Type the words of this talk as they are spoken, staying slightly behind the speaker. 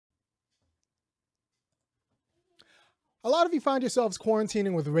A lot of you find yourselves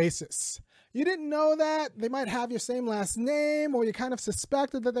quarantining with racists. You didn't know that. They might have your same last name, or you kind of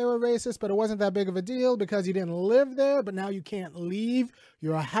suspected that they were racist, but it wasn't that big of a deal because you didn't live there, but now you can't leave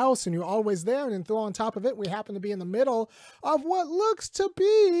your house and you're always there. And then throw on top of it, we happen to be in the middle of what looks to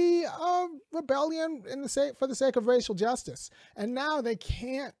be a rebellion for the sake of racial justice. And now they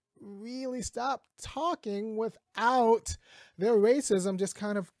can't really stop talking without their racism just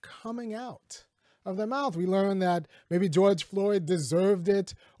kind of coming out of their mouth. We learned that maybe George Floyd deserved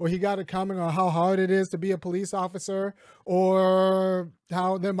it, or he got it coming, or how hard it is to be a police officer, or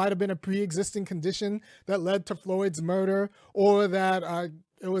how there might have been a pre-existing condition that led to Floyd's murder, or that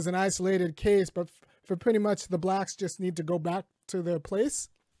it was an isolated case, but for pretty much the blacks just need to go back to their place.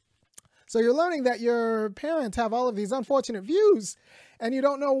 So you're learning that your parents have all of these unfortunate views, and you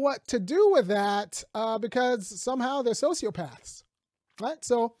don't know what to do with that because somehow they're sociopaths, right?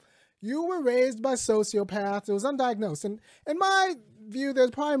 So you were raised by sociopaths. It was undiagnosed. And in my view,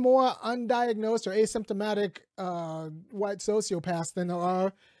 there's probably more undiagnosed or asymptomatic white sociopaths than there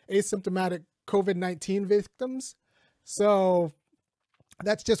are asymptomatic COVID-19 victims. So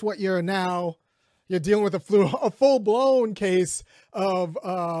that's just what you're now. You're dealing with a full-blown case of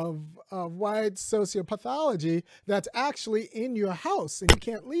white sociopathology that's actually in your house, and you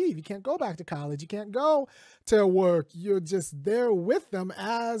can't leave. You can't go back to college. You can't go to work. You're just there with them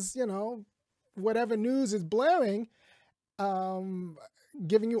as, you know, whatever news is blaring,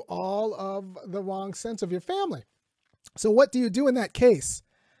 giving you all of the wrong sense of your family. So what do you do in that case?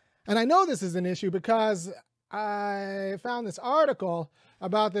 And I know this is an issue because I found this article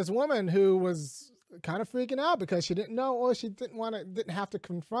about this woman who was kind of freaking out because she didn't know, or she didn't have to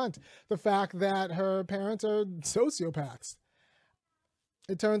confront the fact that her parents are sociopaths.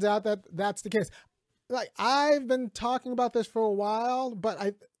 It turns out that that's the case. Like, I've been talking about this for a while,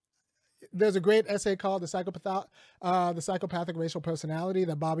 but there's a great essay called The Psychopathic Racial Personality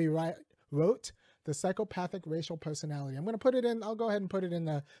that Bobby Wright wrote. The Psychopathic Racial Personality. I'm going to put it in, I'll go ahead and put it in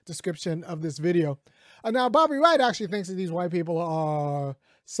the description of this video. Now, Bobby Wright actually thinks that these white people are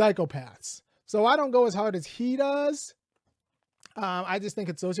psychopaths. So I don't go as hard as he does. I just think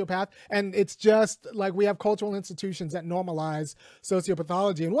it's sociopath. And it's just like we have cultural institutions that normalize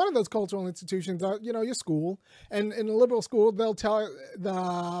sociopathology. And one of those cultural institutions are, you know, your school. And in a liberal school, they'll tell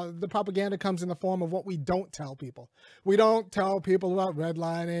the propaganda comes in the form of what we don't tell people. We don't tell people about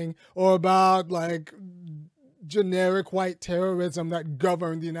redlining or about like generic white terrorism that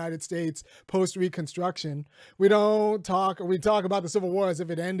governed the United States post-Reconstruction. We talk about the Civil War as if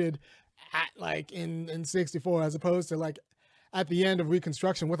it ended at like in 64, as opposed to like at the end of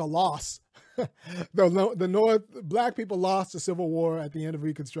Reconstruction with a loss. Black people lost the Civil War at the end of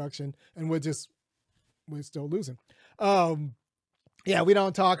Reconstruction, and we're still losing. Yeah, we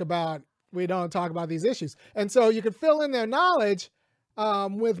don't talk about these issues. And so you could fill in their knowledge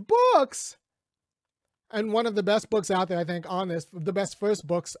with books. And one of the best books out there, I think, on this, the best first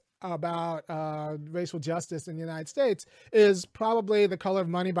books about racial justice in the United States is probably The Color of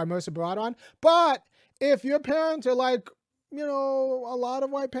Money by Mercer Baraduan. But if your parents are like, you know, a lot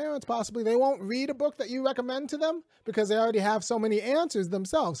of white parents, possibly, they won't read a book that you recommend to them because they already have so many answers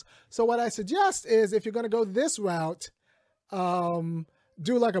themselves. So what I suggest is, if you're going to go this route, do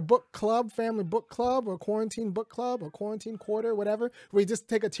like a book club, family book club, or quarantine book club, or quarantine quarter, whatever, where you just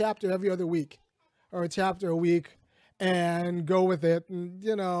take a chapter every other week or a chapter a week and go with it. And,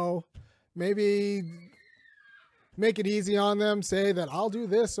 you know, maybe make it easy on them. Say that I'll do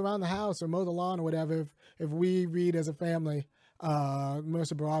this around the house or mow the lawn or whatever if we read as a family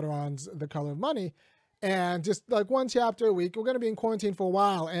Mercer Baraduan's The Color of Money, and just like one chapter a week. We're going to be in quarantine for a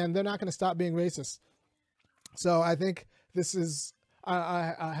while, and they're not going to stop being racist. So I think this is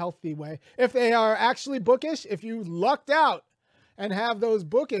a healthy way. If they are actually bookish, if you lucked out and have those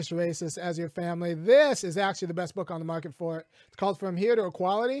bookish racists as your family, this is actually the best book on the market for it. It's called From Here to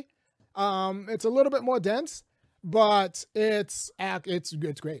Equality. It's a little bit more dense, but it's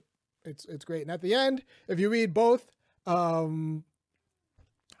great. It's great. And at the end, if you read both, The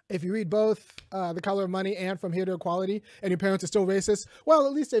Color of Money and From Here to Equality, and your parents are still racist, well,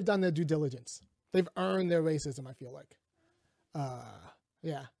 at least they've done their due diligence. They've earned their racism, I feel like.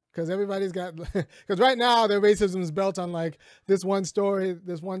 Yeah, because everybody's got, because right now their racism is built on like this one story,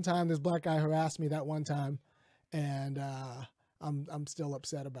 this one time this black guy harassed me that one time, and I'm still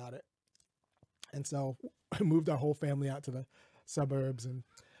upset about it. And so I moved our whole family out to the suburbs and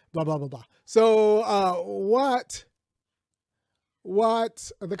blah, blah, blah, blah. So what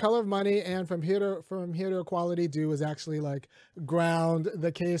The Color of Money and From Here to Equality do is actually like ground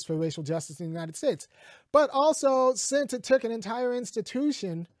the case for racial justice in the United States. But also, since it took an entire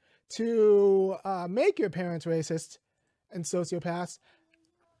institution to make your parents racist, and sociopaths,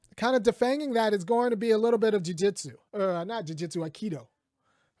 kind of defanging that is going to be a little bit of jiu-jitsu, or not jiu-jitsu, Aikido,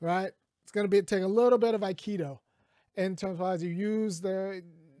 right? It's going to take a little bit of Aikido in terms of as you use the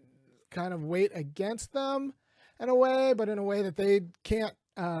kind of weight against them in a way, but in a way that they can't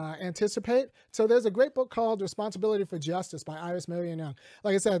anticipate. So there's a great book called Responsibility for Justice by Iris Marion Young.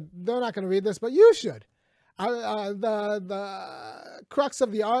 Like I said, they're not going to read this, but you should. The crux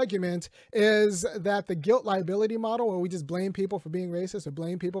of the argument is that the guilt liability model, where we just blame people for being racist or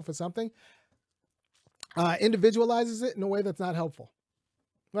blame people for something, individualizes it in a way that's not helpful,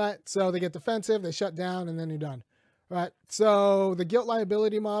 right? So they get defensive, they shut down, and then you're done, right? So the guilt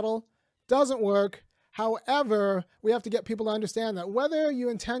liability model doesn't work. However, we have to get people to understand that whether you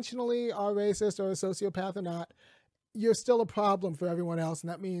intentionally are racist or a sociopath or not, you're still a problem for everyone else. And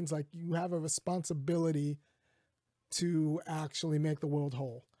that means like you have a responsibility to actually make the world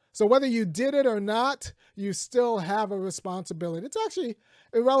whole. So whether you did it or not, you still have a responsibility. It's actually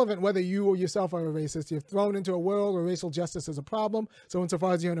irrelevant whether you or yourself are a racist. You're thrown into a world where racial justice is a problem. So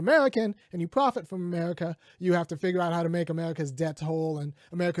insofar as you're an American and you profit from America, you have to figure out how to make America's debts whole, and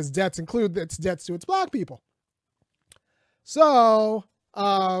America's debts include its debts to its black people. So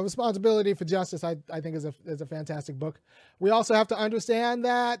Responsibility for Justice, I think is a fantastic book. We also have to understand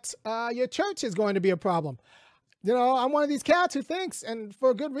that your church is going to be a problem. You know, I'm one of these cats who thinks, and for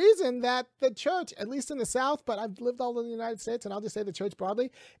a good reason, that the church, at least in the South, but I've lived all over the United States, and I'll just say the church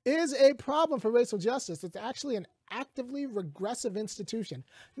broadly, is a problem for racial justice. It's actually an actively regressive institution.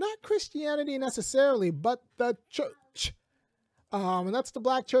 Not Christianity necessarily, but the church. And that's the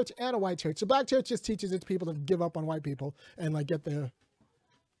black church and a white church. The black church just teaches its people to give up on white people and like get their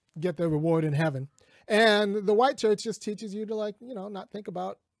reward in heaven. And the white church just teaches you to, like, you know, not think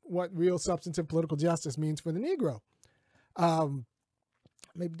about what real substantive political justice means for the Negro.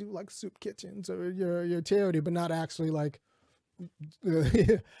 Maybe do like soup kitchens or your charity, but not actually like,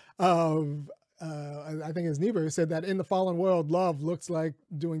 I think as Niebuhr said that in the fallen world, love looks like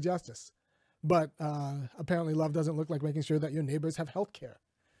doing justice. But apparently love doesn't look like making sure that your neighbors have health care.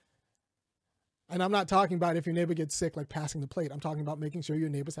 And I'm not talking about if your neighbor gets sick, like passing the plate. I'm talking about making sure your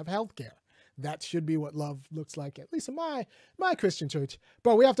neighbors have health care. That should be what love looks like, at least in my Christian church.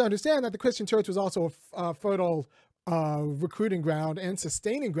 But we have to understand that the Christian church was also a fertile recruiting ground and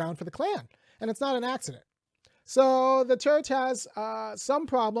sustaining ground for the Klan. And it's not an accident. So the church has some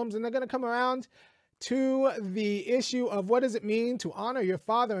problems, and they're going to come around to the issue of what does it mean to honor your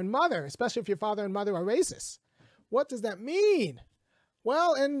father and mother, especially if your father and mother are racist. What does that mean?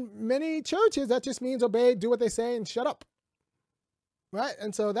 Well, in many churches, that just means obey, do what they say, and shut up. Right?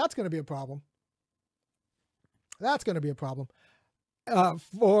 And so that's going to be a problem. That's going to be a problem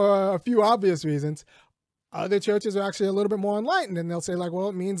for a few obvious reasons. Other churches are actually a little bit more enlightened, and they'll say, like, well,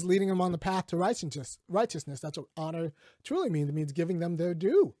 it means leading them on the path to righteousness. That's what honor truly means. It means giving them their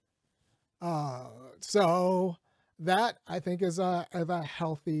due. So that, I think, is a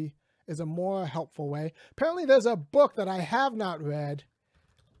more helpful way. Apparently, there's a book that I have not read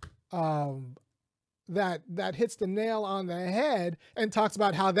that hits the nail on the head and talks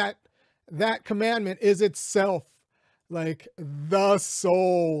about how that commandment is itself like the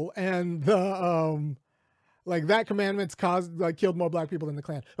soul, and the like that commandment's killed more black people than the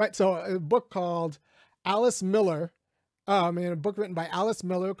Klan. Right. So a book called Alice Miller, a book written by Alice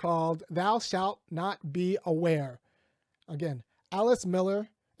Miller called Thou Shalt Not Be Aware. Again, Alice Miller,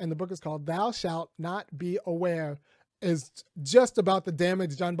 and the book is called Thou Shalt Not Be Aware, is just about the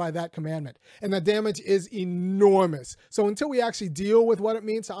damage done by that commandment. And the damage is enormous. So until we actually deal with what it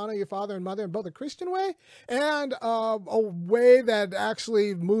means to honor your father and mother in both a Christian way and a way that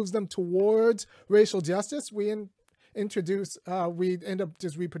actually moves them towards racial justice, we end up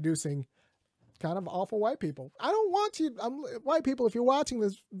just reproducing kind of awful white people. I don't want you, white people, if you're watching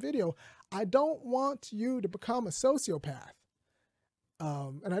this video, I don't want you to become a sociopath.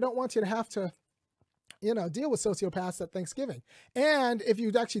 And I don't want you to have to, deal with sociopaths at Thanksgiving. And if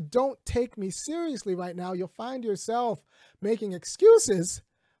you actually don't take me seriously right now, you'll find yourself making excuses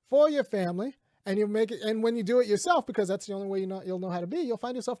for your family, and and when you do it yourself, because that's the only way you'll know how to be, you'll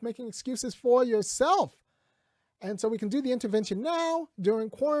find yourself making excuses for yourself. And so we can do the intervention now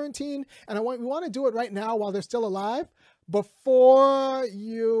during quarantine, and we want to do it right now while they're still alive, before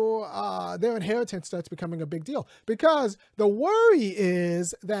their inheritance starts becoming a big deal. Because the worry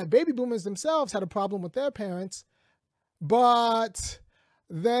is that baby boomers themselves had a problem with their parents, but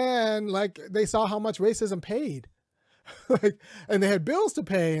then they saw how much racism paid. And they had bills to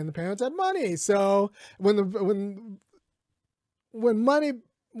pay, and the parents had money. So when money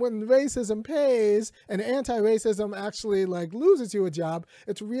when racism pays and anti-racism actually like loses you a job,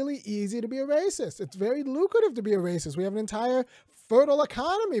 it's really easy to be a racist. It's very lucrative to be a racist. We have an entire fertile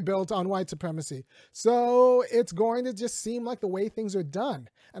economy built on white supremacy. So it's going to just seem like the way things are done.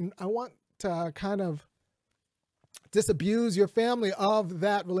 And I want to kind of disabuse your family of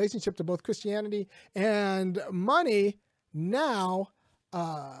that relationship to both Christianity and money now,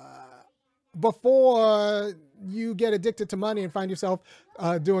 before you get addicted to money and find yourself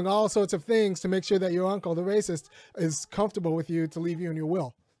doing all sorts of things to make sure that your uncle, the racist, is comfortable with you to leave you in your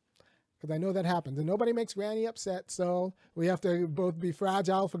will. Because I know that happens. And nobody makes Granny upset, so we have to both be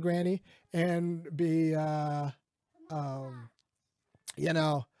fragile for Granny and be,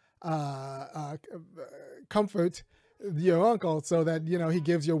 comfort your uncle so that, he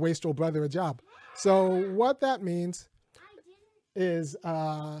gives your wastrel brother a job. So what that means is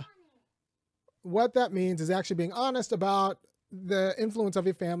actually being honest about the influence of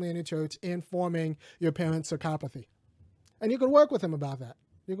your family and your church in forming your parents' psychopathy. And you can work with them about that.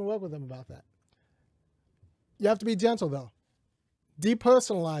 You have to be gentle, though.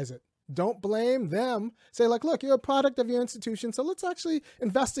 Depersonalize it. Don't blame them. Say, like, look, you're a product of your institution, so let's actually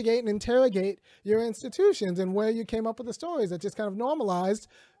investigate and interrogate your institutions and where you came up with the stories that just kind of normalized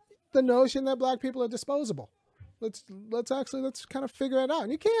the notion that black people are disposable. Let's kind of figure it out.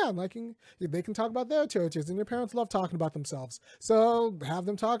 And you can, they can talk about their churches, and your parents love talking about themselves. So have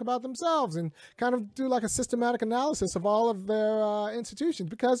them talk about themselves and kind of do like a systematic analysis of all of their institutions,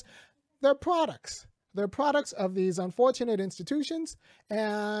 because they're products. They're products of these unfortunate institutions,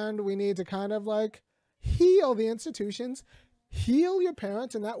 and we need to kind of like heal the institutions, heal your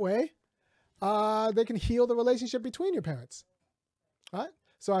parents in that way. They can heal the relationship between your parents. All right?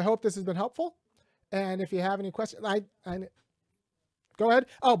 So I hope this has been helpful. And if you have any questions, go ahead.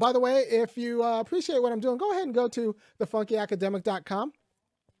 Oh, by the way, if you appreciate what I'm doing, go ahead and go to thefunkyacademic.com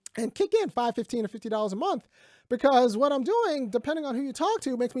and kick in $5, $15, or $50 a month, because what I'm doing, depending on who you talk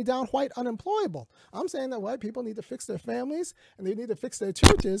to, makes me downright unemployable. I'm saying that white people need to fix their families and they need to fix their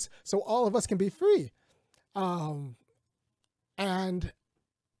churches so all of us can be free. And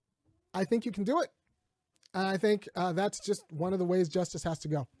I think you can do it. And I think that's just one of the ways justice has to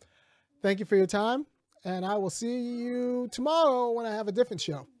go. Thank you for your time, and I will see you tomorrow when I have a different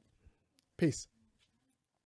show. Peace.